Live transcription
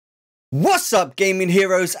What's up, gaming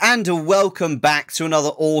heroes, and welcome back to another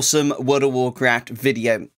awesome World of Warcraft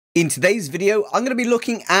video. In today's video, I'm going to be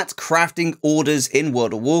looking at crafting orders in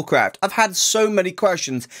World of Warcraft. I've had so many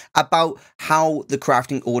questions about how the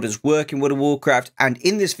crafting orders work in World of Warcraft, and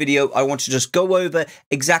in this video, I want to just go over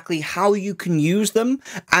exactly how you can use them,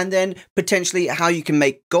 and then potentially how you can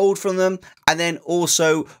make gold from them, and then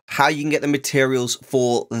also how you can get the materials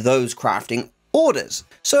for those crafting orders.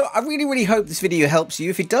 So I really hope this video helps you.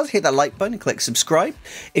 If it does, hit that like button and click subscribe.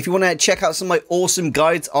 If you want to check out some of my awesome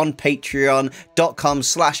guides on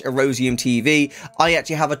patreon.com/erosiumtv, I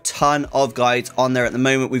actually have a ton of guides on there at the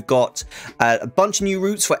moment. We've got a bunch of new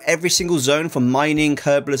routes for every single zone, for mining,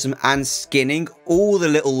 herbalism, and skinning. All the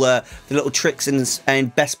little tricks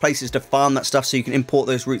and best places to farm that stuff, so you can import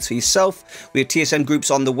those routes for yourself. We have TSM groups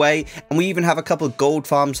on the way, and we even have a couple of gold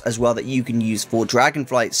farms as well that you can use for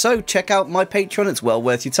Dragonflight. So check out my Patreon, it's well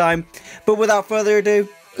worth your time. But without further ado,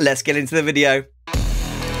 let's get into the video.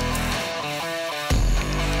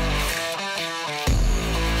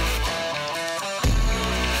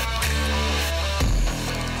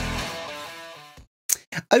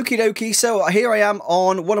 Okie dokie, so here I am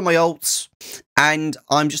on one of my alts, and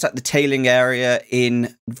I'm just at the tailing area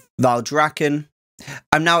in Valdrakken.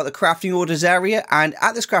 I'm now at the crafting orders area, and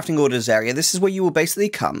at this crafting orders area, this is where you will basically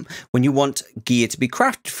come when you want gear to be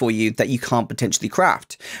crafted for you that you can't potentially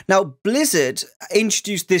craft. Now, Blizzard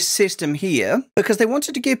introduced this system here because they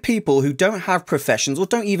wanted to give people who don't have professions or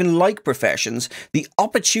don't even like professions the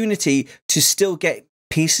opportunity to still get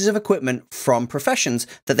pieces of equipment from professions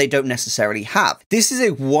that they don't necessarily have. This is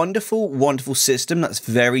a wonderful system that's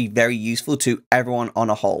very useful to everyone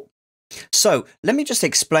on a whole. So let me just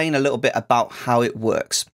explain a little bit about how it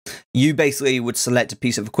works. You basically would select a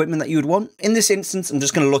piece of equipment that you would want. In this instance, I'm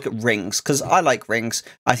just going to look at rings because I like rings.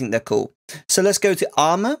 I think they're cool. So let's go to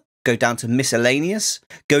armor, go down to miscellaneous,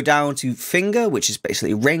 go down to finger, which is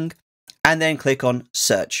basically ring, and then click on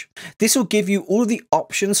search. This will give you all of the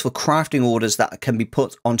options for crafting orders that can be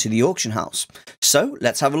put onto the auction house. So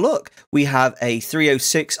let's have a look. We have a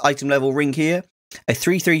 306 item level ring here, a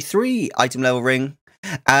 333 item level ring,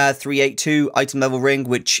 382 item level ring,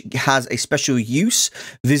 which has a special use.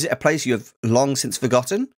 Visit a place you have long since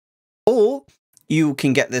forgotten. Or you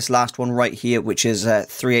can get this last one right here, which is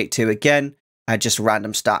 382 again. Just a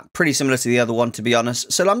random stat, pretty similar to the other one, to be honest.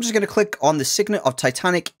 So I'm just going to click on the Signet of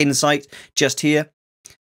Titanic Insight just here.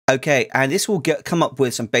 Okay, and this will come up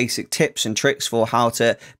with some basic tips and tricks for how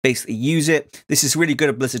to basically use it. This is really good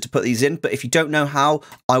of Blizzard to put these in, but if you don't know how,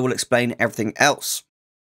 I will explain everything else.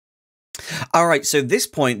 Alright, so this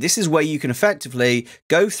point, this is where you can effectively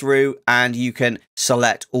go through and you can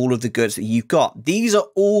select all of the goods that you've got. These are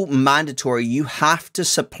all mandatory. You have to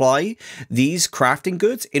supply these crafting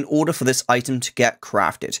goods in order for this item to get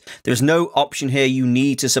crafted. There's no option here. You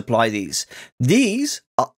need to supply these. These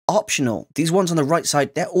are optional. These ones on the right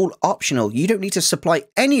side, they're all optional. You don't need to supply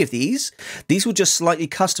any of these. These will just slightly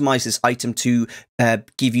customize this item to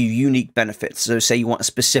give you unique benefits. So say you want a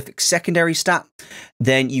specific secondary stat,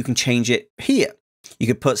 then you can change it here. You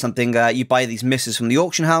could put something, you buy these misses from the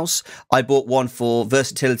auction house. I bought one for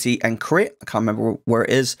versatility and crit. I can't remember where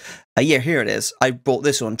it is. Yeah, here it is. I bought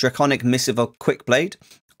this one, Draconic Missive of Quick Blade.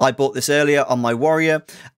 I bought this earlier on my warrior.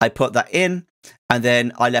 I put that in, and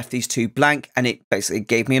then I left these two blank, and it basically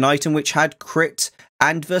gave me an item which had crit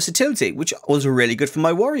and versatility, which was really good for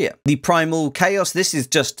my warrior. The Primal Chaos, this is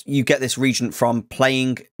just, you get this region from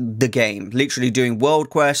playing the game, literally doing world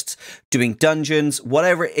quests, doing dungeons,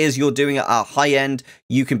 whatever it is you're doing at a high end,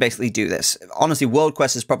 you can basically do this. Honestly, world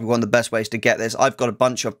quests is probably one of the best ways to get this. I've got a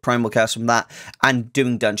bunch of Primal Chaos from that, and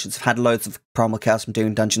doing dungeons. I've had loads of Primal Chaos from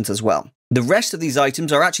doing dungeons as well. The rest of these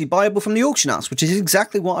items are actually buyable from the auction house, which is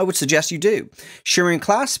exactly what I would suggest you do. Shimmering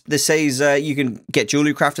Clasp, this says you can get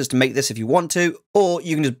jewelry crafters to make this if you want to, or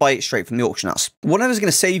you can just buy it straight from the auction house. Whatever's going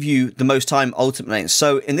to save you the most time ultimately.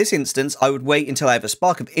 So in this instance, I would wait until I have a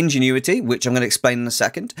Spark of Ingenuity, which I'm going to explain in a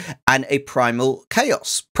second, and a Primal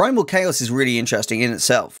Chaos. Primal Chaos is really interesting in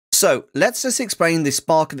itself. So let's just explain the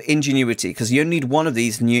Spark of Ingenuity, because you only need one of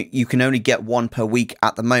these and you can only get one per week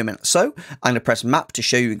at the moment. So I'm going to press map to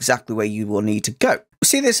show you exactly where you will need to go.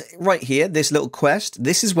 See this right here, this little quest?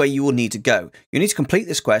 This is where you will need to go. You need to complete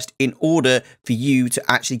this quest in order for you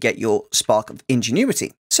to actually get your Spark of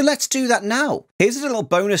Ingenuity. So let's do that now. Here's a little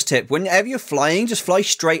bonus tip. Whenever you're flying, just fly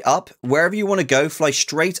straight up. Wherever you want to go, fly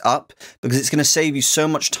straight up, because it's going to save you so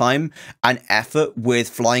much time and effort with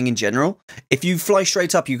flying in general. If you fly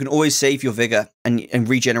straight up, you can always save your vigor and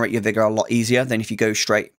regenerate your vigor a lot easier than if you go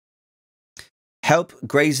straight. Help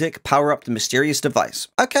Grazik power up the mysterious device.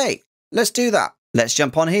 Okay, let's do that. Let's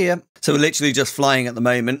jump on here. So we're literally just flying at the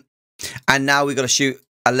moment. And now we've got to shoot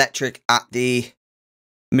electric at the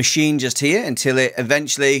machine just here until it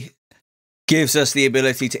eventually gives us the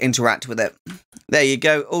ability to interact with it. There you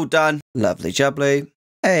go, all done. Lovely jubbly.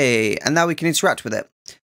 Hey, and now we can interact with it.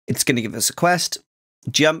 It's going to give us a quest.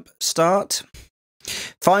 Jump, start.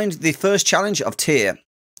 Find the first challenge of tier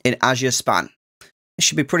in Azure Span. It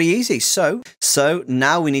should be pretty easy. So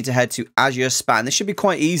now we need to head to Azure Span. This should be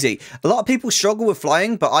quite easy. A lot of people struggle with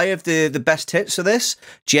flying, but I have the best tips for this.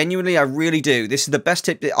 Genuinely, I really do. This is the best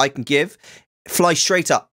tip that I can give. Fly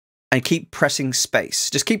straight up and keep pressing space.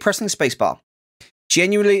 Just keep pressing the space bar.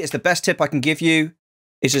 Genuinely, it's the best tip I can give you.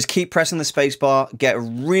 Is just keep pressing the space bar, get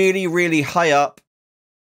really, really high up.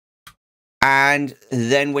 And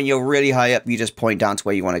then when you're really high up, you just point down to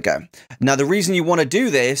where you want to go. Now, the reason you want to do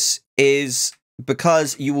this is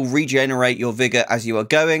because you will regenerate your vigor as you are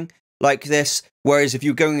going like this. Whereas if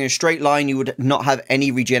you're going in a straight line, you would not have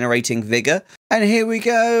any regenerating vigor. And here we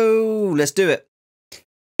go. Let's do it.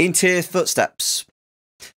 In tier footsteps.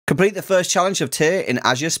 Complete the first challenge of tier in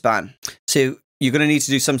Azure Span. So you're going to need to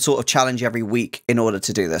do some sort of challenge every week in order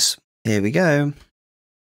to do this. Here we go.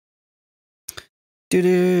 Okay,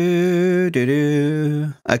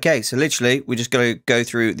 so literally, we're just going to go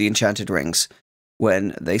through the enchanted rings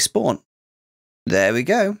when they spawn. There we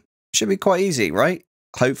go. Should be quite easy, right?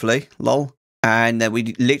 Hopefully, lol. And then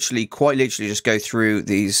we literally, quite literally, just go through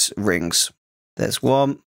these rings. There's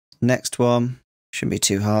one. Next one. Shouldn't be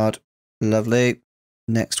too hard. Lovely.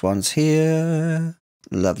 Next one's here.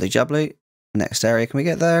 Lovely jubbly. Next area, can we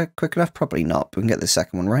get there quick enough? Probably not, but we can get the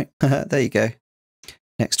second one right. There you go.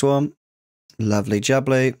 Next one. Lovely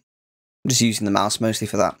jubbly. I'm just using the mouse mostly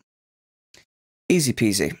for that. Easy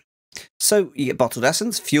peasy. So you get bottled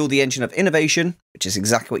essence, fuel the engine of innovation, which is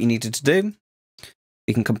exactly what you needed to do.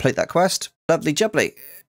 You can complete that quest. Lovely jubbly.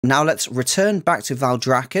 Now let's return back to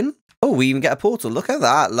Valdrakken. Oh, we even get a portal. Look at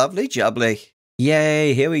that. Lovely jubbly.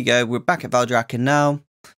 Yay, here we go. We're back at Valdrakken now.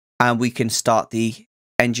 And we can start the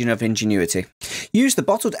engine of ingenuity. Use the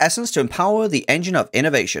bottled essence to empower the engine of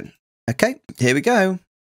innovation. Okay, here we go.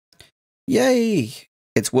 Yay!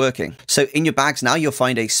 It's working. So in your bags now, you'll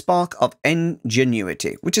find a spark of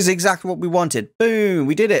ingenuity, which is exactly what we wanted. Boom!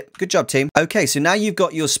 We did it. Good job, team. Okay, so now you've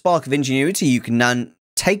got your spark of ingenuity. You can now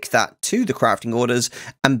take that to the crafting orders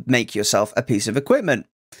and make yourself a piece of equipment.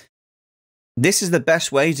 This is the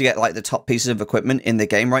best way to get like the top pieces of equipment in the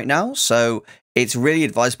game right now. So it's really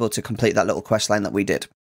advisable to complete that little quest line that we did.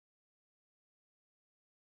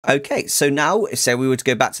 Okay, so now, say we were to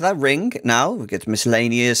go back to that ring, now we get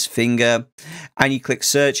miscellaneous, finger, and you click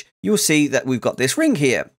search, you'll see that we've got this ring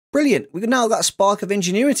here. Brilliant, we've now got a spark of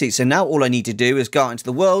ingenuity, so now all I need to do is go out into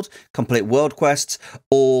the world, complete world quests,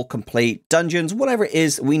 or complete dungeons, whatever it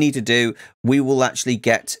is we need to do, we will actually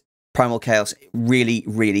get Primal Chaos really,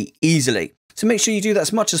 really easily. So make sure you do that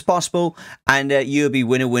as much as possible, and you'll be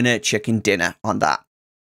winner, winner, chicken dinner on that.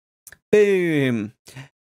 Boom.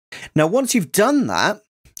 Now, once you've done that,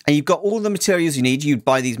 and you've got all the materials you need, you'd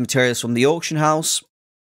buy these materials from the auction house.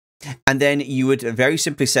 And then you would very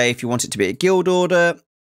simply say if you want it to be a guild order,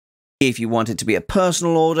 if you want it to be a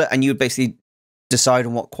personal order, and you would basically decide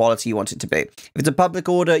on what quality you want it to be. If it's a public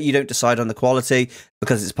order, you don't decide on the quality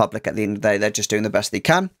because it's public at the end of the day. They're just doing the best they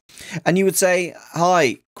can. And you would say,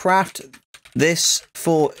 hi, craft this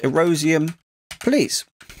for Erosium, please.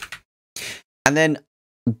 And then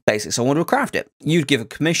basically someone will craft it. You'd give a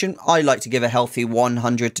commission. I like to give a healthy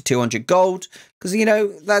 100 to 200 gold because, you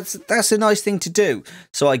know, that's a nice thing to do.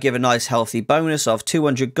 So I give a nice healthy bonus of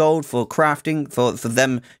 200 gold for crafting, for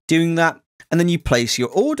them doing that. And then you place your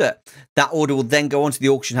order. That order will then go onto the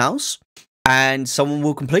auction house and someone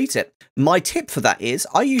will complete it. My tip for that is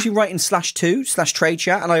I usually write in /2/trade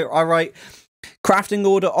chat and I write crafting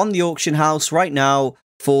order on the auction house right now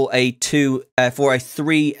for a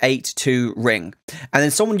 382 ring. And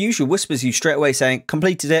then someone usually whispers you straight away saying,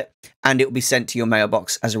 completed it, and it will be sent to your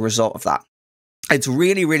mailbox as a result of that. It's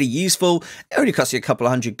really, really useful. It only costs you a couple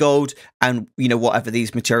of 100 gold and, you know, whatever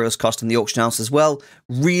these materials cost in the auction house as well.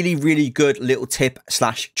 Really, really good little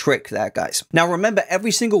tip/trick there, guys. Now, remember,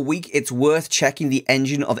 every single week, it's worth checking the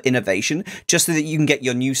engine of innovation just so that you can get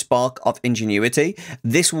your new spark of ingenuity.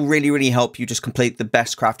 This will really, really help you just complete the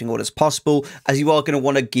best crafting orders possible, as you are going to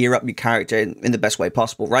want to gear up your character in the best way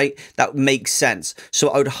possible, right? That makes sense. So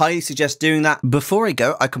I would highly suggest doing that. Before I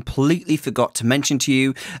go, I completely forgot to mention to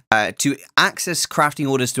you to access crafting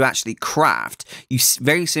orders to actually craft, you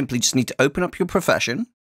very simply just need to open up your profession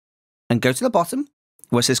and go to the bottom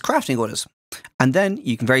where it says crafting orders. And then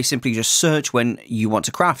you can very simply just search when you want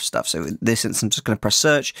to craft stuff. So in this instance, I'm just going to press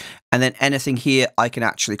search, and then anything here I can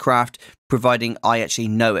actually craft, providing I actually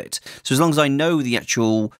know it. So as long as I know the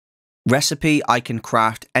actual recipe, I can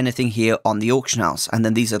craft anything here on the auction house. And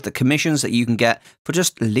then these are the commissions that you can get for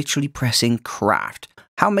just literally pressing craft.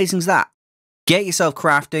 How amazing is that? Get yourself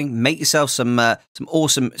crafting, make yourself some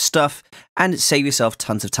awesome stuff, and save yourself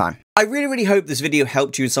tons of time. I really hope this video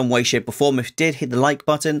helped you in some way, shape, or form. If it did, hit the like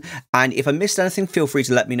button. And if I missed anything, feel free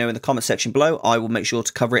to let me know in the comment section below. I will make sure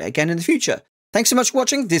to cover it again in the future. Thanks so much for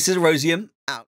watching. This is Erosium, out.